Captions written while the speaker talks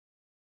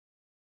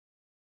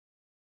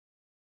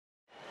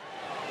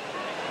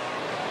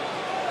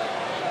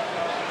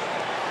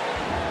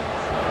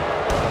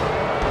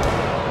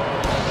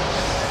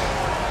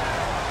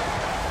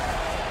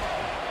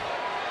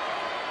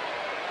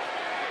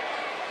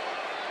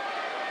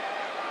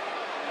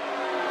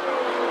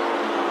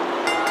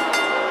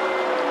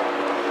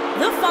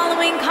The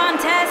following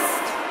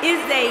contest is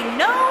a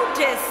no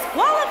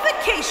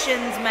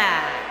disqualifications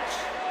match.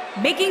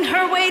 Making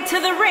her way to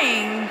the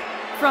ring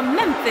from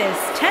Memphis,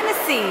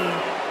 Tennessee,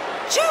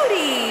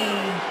 Judy.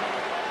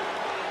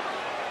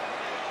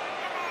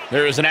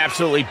 There is an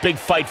absolutely big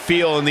fight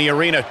feel in the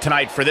arena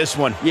tonight for this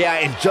one. Yeah,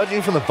 and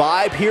judging from the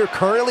vibe here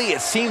currently,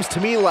 it seems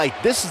to me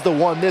like this is the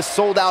one this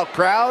sold-out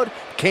crowd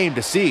came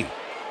to see.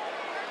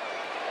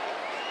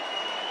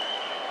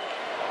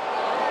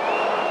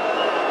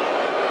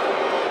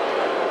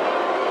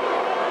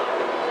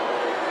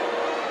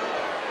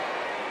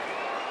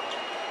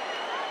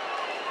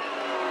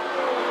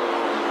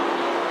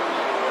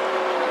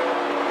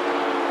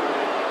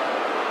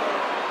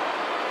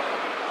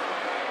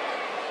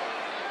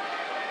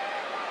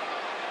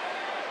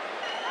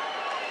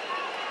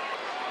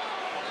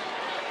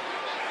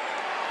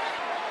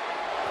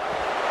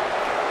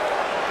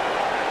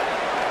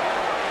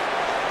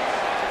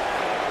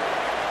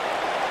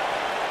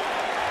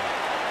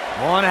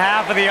 One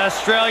half of the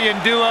Australian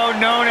duo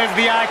known as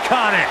the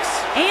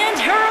Iconics. And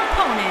her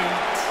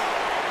opponent,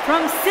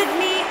 from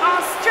Sydney,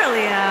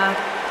 Australia,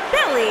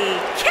 Billie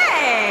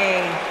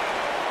Kay.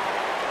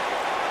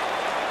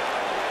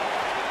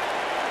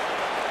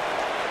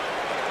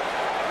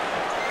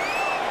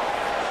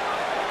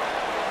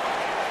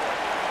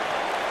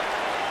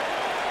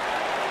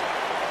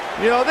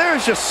 You know,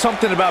 there's just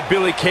something about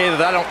Billie Kay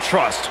that I don't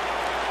trust.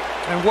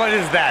 And what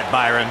is that,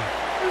 Byron?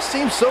 It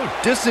seems so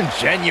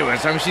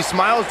disingenuous. I mean, she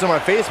smiles to my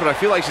face, but I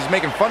feel like she's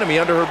making fun of me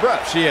under her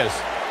breath. She is.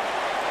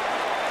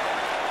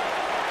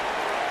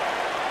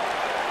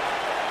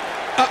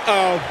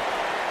 Uh-oh.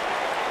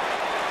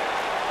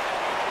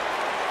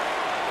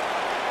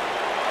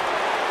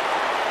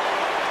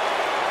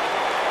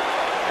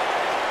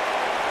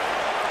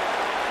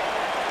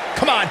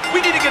 Come on, we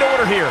need to get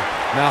order here.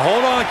 Now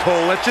hold on,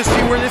 Cole. Let's just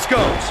see where this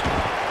goes.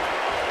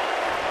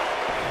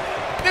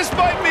 This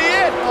might be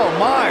it. Oh,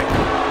 my.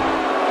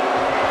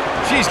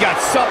 She's got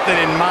something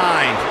in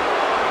mind.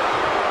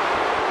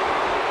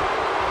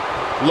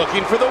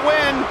 Looking for the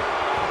win.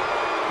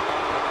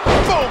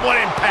 Boom, what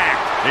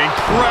impact.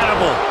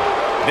 Incredible.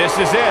 This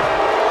is it.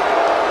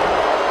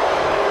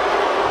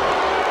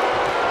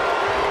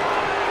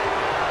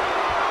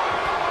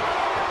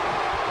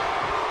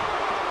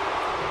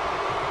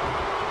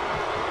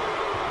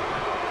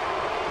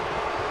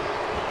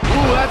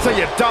 Ooh, that's how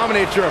you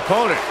dominate your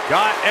opponent.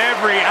 Got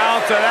every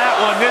ounce of that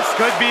one. This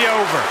could be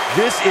over.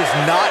 This is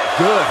not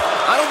good.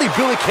 I don't think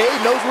Billie Kay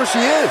knows where she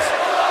is.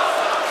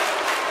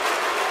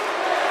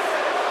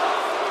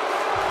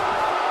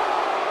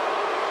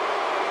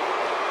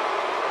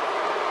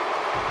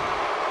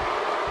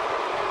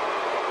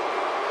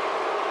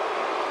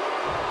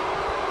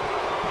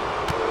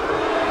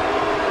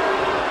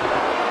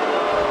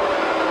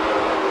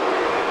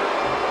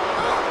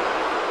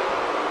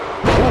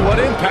 Ooh, what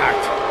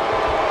impact.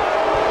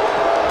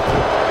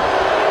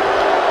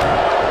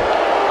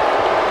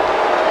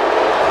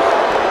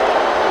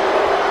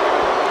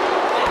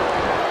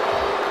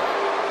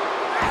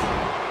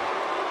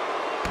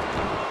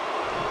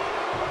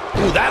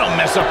 Ooh, that'll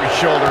mess up your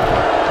shoulder.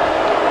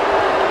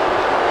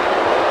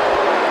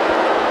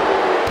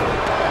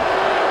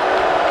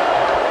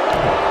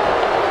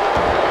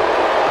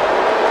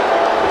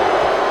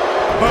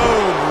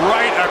 Boom,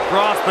 right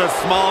across the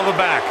small of the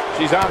back.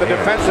 She's on the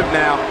defensive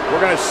now.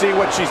 We're going to see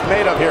what she's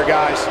made of here,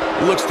 guys.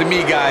 It looks to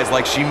me, guys,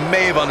 like she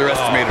may have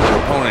underestimated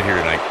her opponent here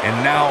tonight,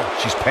 and now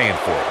she's paying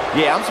for it.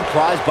 Yeah, I'm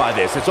surprised by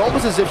this. It's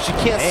almost as if she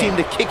can't seem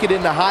to kick it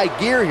into high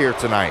gear here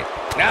tonight.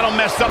 That'll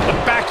mess up the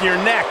back of your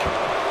neck.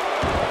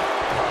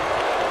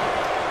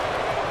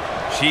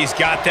 She's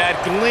got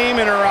that gleam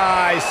in her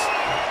eyes.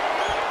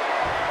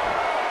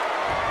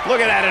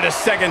 Look at that a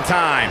second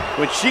time.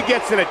 When she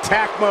gets in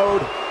attack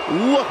mode,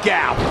 look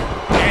out.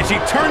 And she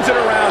turns it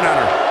around on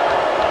her.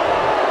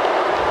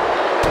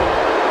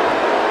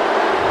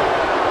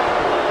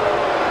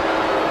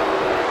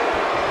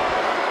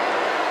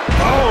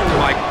 Oh,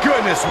 my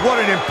goodness,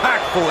 what an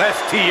impactful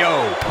STO.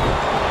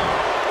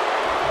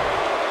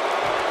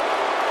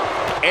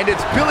 And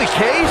it's Billie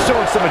Kay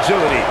showing some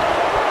agility.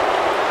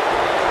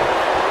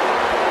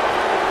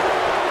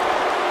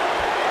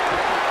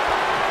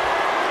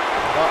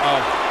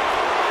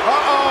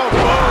 Uh-oh,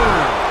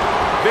 boom!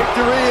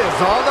 Victory is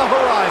on the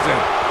horizon.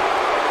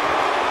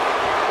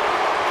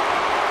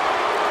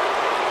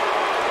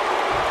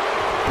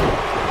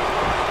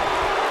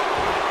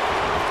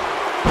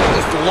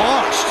 Just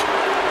launched.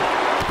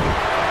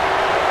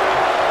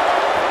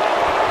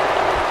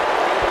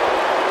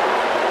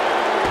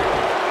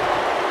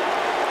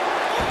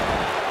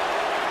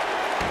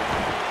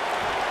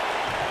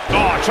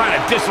 Oh, trying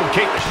to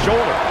dislocate the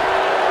shoulder.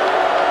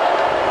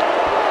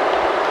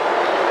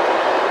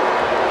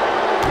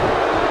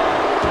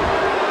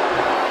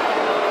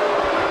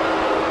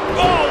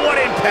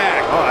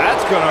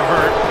 Gonna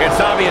hurt. It's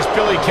obvious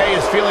Billie Kay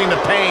is feeling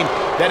the pain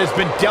that has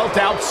been dealt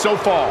out so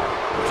far.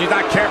 She's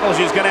not careful,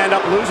 she's going to end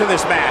up losing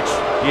this match.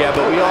 Yeah,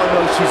 but we all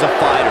know she's a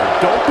fighter.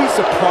 Don't be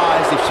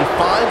surprised if she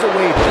finds a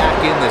way back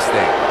in this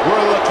thing.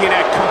 We're looking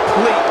at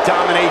complete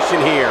domination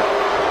here.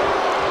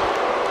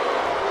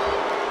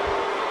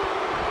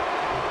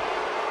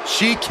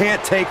 She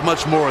can't take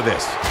much more of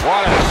this.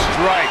 What a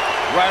strike.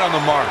 Right on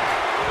the mark.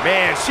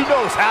 Man, she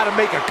knows how to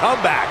make a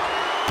comeback.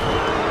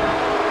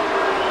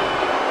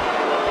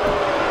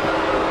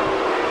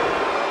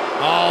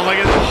 Oh, look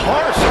at the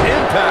harsh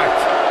impact.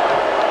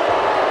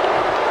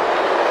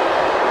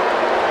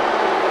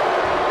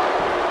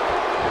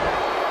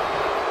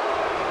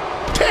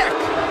 Kick.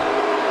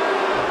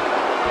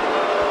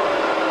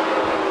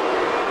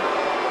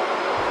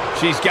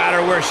 She's got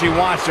her where she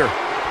wants her.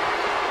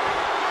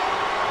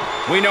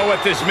 We know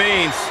what this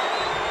means.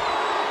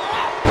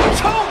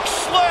 Choke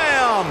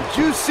slam!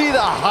 Did you see the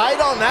height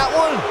on that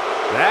one?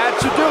 That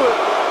should do it.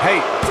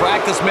 Hey,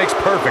 practice makes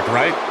perfect,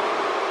 right?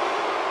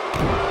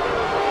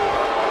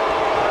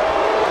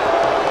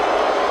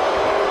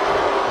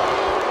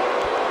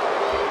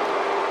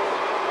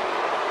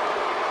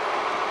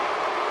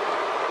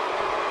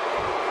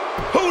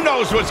 Who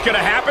knows what's going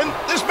to happen?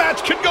 This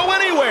match could go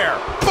anywhere.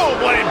 Boom,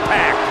 what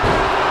impact.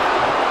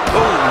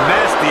 Oh,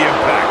 nasty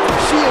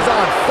impact. She is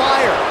on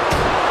fire.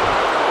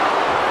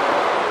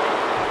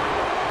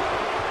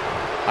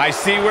 I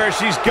see where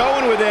she's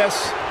going with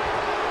this.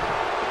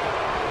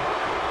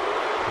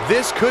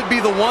 This could be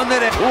the one that...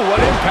 Ooh, what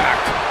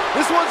impact.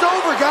 This one's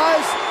over,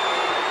 guys.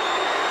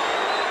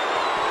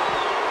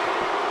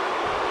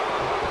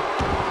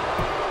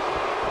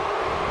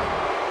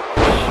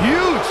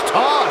 Huge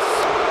toss.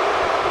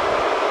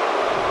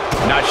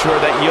 Not sure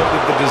that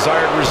yielded the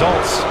desired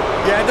results.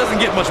 Yeah, it doesn't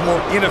get much more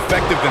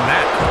ineffective than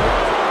that.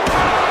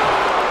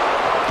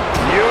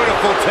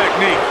 Beautiful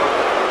technique.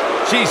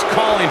 She's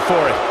calling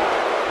for it.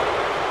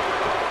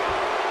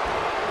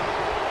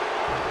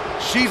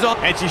 She's on...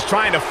 And she's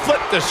trying to flip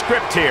the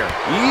script here.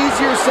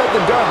 Easier said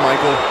than done,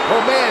 Michael.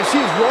 Oh, man,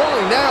 she's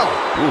rolling now.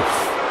 Oof.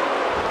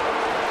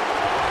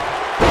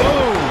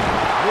 Boom.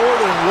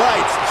 Northern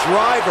Lights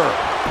driver.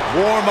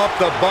 Warm up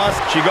the bus.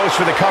 She goes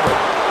for the cover.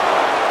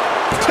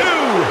 2.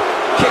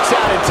 Kicks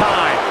out in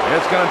time.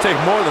 It's going to take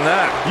more than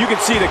that. You can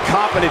see the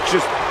confidence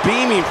just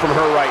beaming from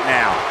her right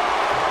now.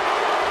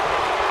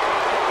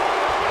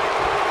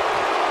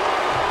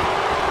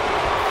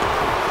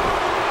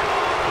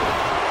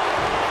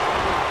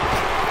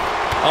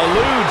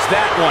 Eludes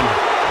that one.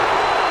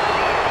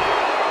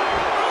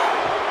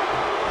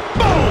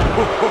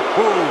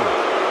 Boom!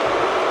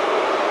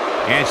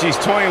 And she's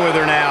toying with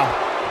her now.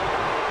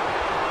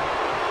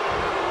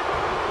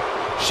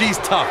 She's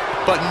tough,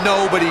 but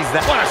nobody's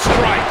that... What a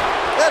strike.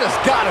 That has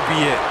got to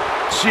be it.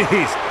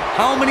 Jeez,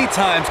 how many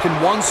times can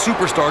one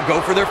superstar go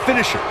for their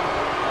finisher?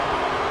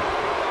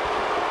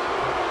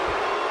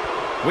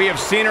 We have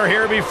seen her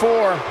here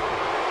before.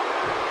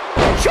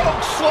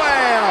 Choke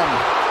slam.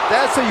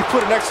 That's how you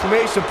put an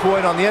exclamation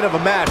point on the end of a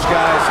match,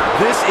 guys.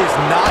 This is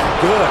not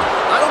good.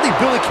 I don't think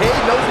Billie Kay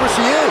knows where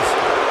she is.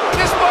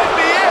 This might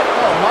be it.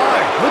 Oh, my.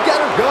 Look at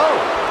her go.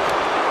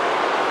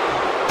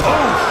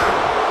 Oh.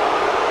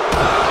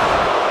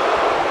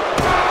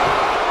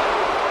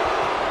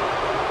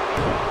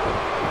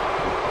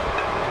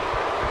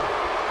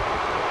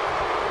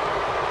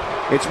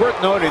 It's worth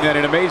noting that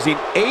an amazing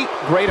 8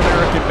 Great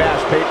American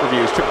Bash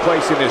pay-per-views took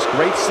place in this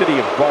great city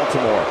of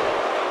Baltimore.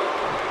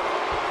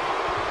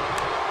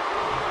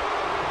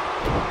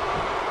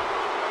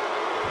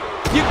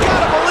 You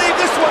gotta believe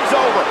this one's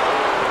over.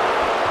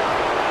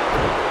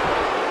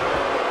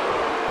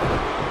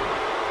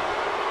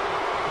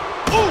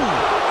 Ooh.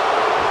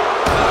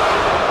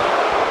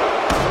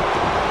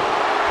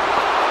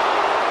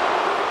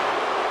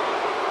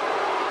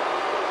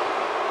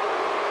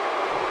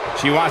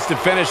 She wants to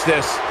finish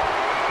this.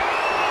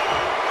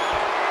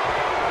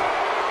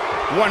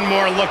 One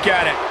more look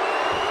at it.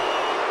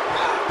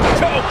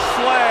 Choke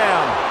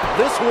slam.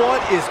 This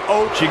one is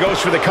over. She goes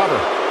for the cover.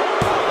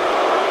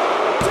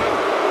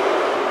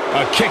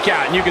 A kick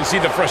out, and you can see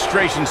the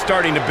frustration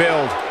starting to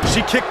build.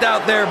 She kicked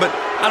out there, but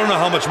I don't know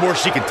how much more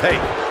she can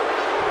take.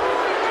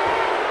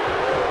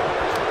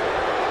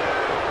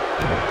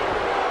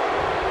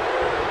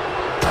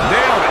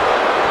 Nailed it.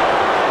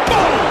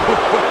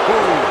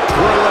 Boom!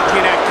 We're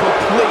looking at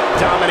complete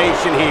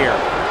domination here.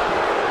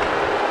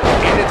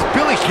 And it's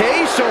Billie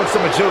Kay showing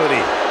some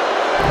agility.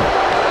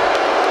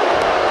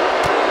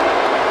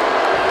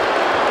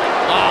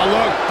 Oh,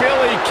 look,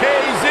 Billie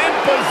Kay's in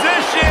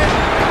position.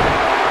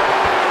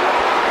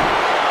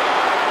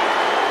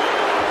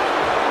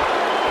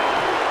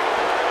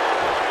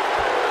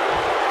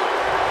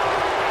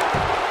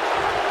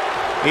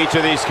 Each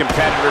of these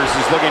competitors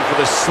is looking for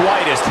the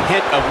slightest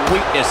hint of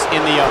weakness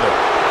in the other.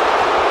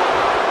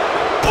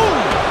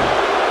 Ooh.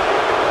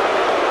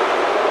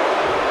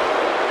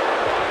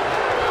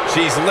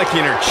 She's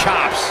licking her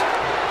chops.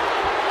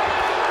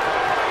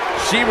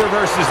 She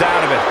reverses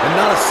out of it. And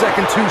not a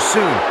second too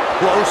soon.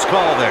 Close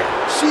call there.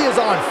 She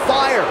is on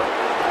fire.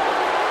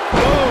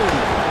 Boom.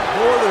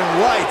 Northern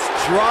Lights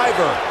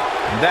driver.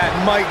 That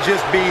might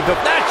just be the...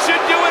 That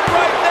should do it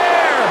right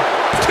there.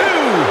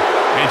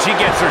 2. And she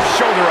gets her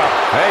shoulder up.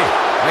 Hey,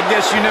 I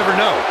guess you never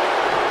know.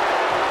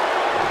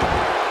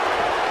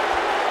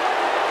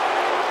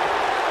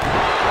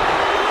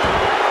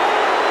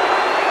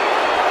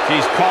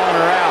 She's calling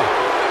her out.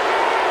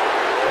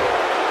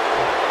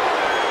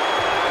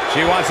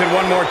 She wants it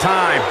one more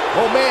time.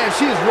 Oh, man,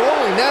 she is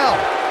rolling now.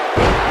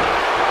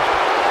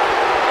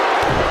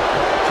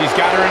 She's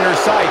got her in her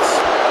sights.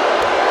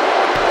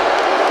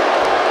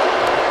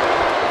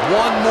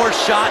 One more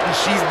shot and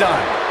she's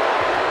done.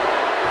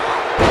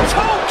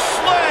 Choke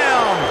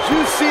slam! Did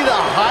you see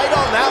the height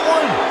on that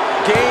one?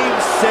 Game,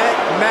 set,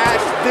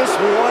 match. This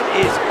one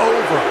is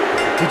over.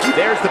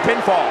 There's the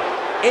pinfall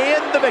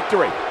and the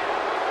victory.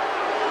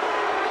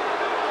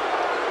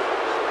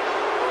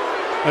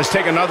 Let's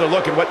take another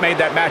look at what made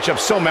that matchup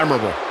so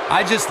memorable.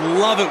 I just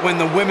love it when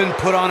the women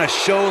put on a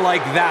show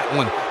like that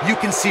one. You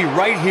can see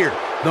right here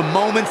the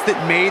moments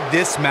that made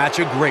this match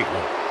a great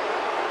one.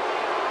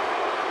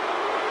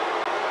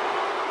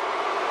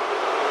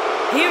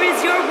 Here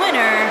is your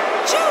winner,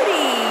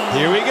 Judy.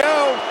 Here we go.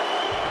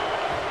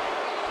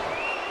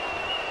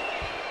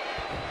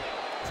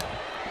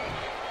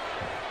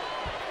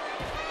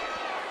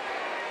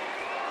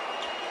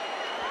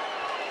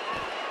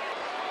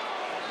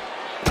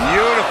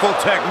 Beautiful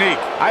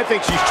technique. I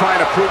think she's trying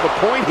to prove a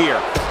point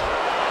here.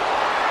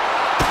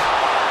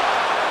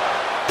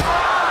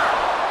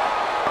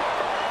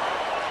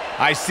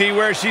 I see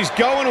where she's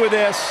going with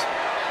this.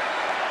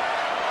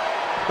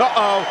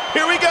 Uh-oh,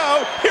 here we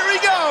go, here we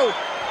go!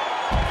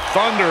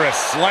 Thunderous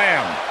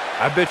slam.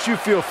 I bet you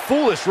feel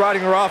foolish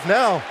riding her off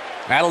now.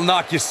 That'll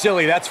knock you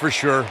silly, that's for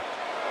sure.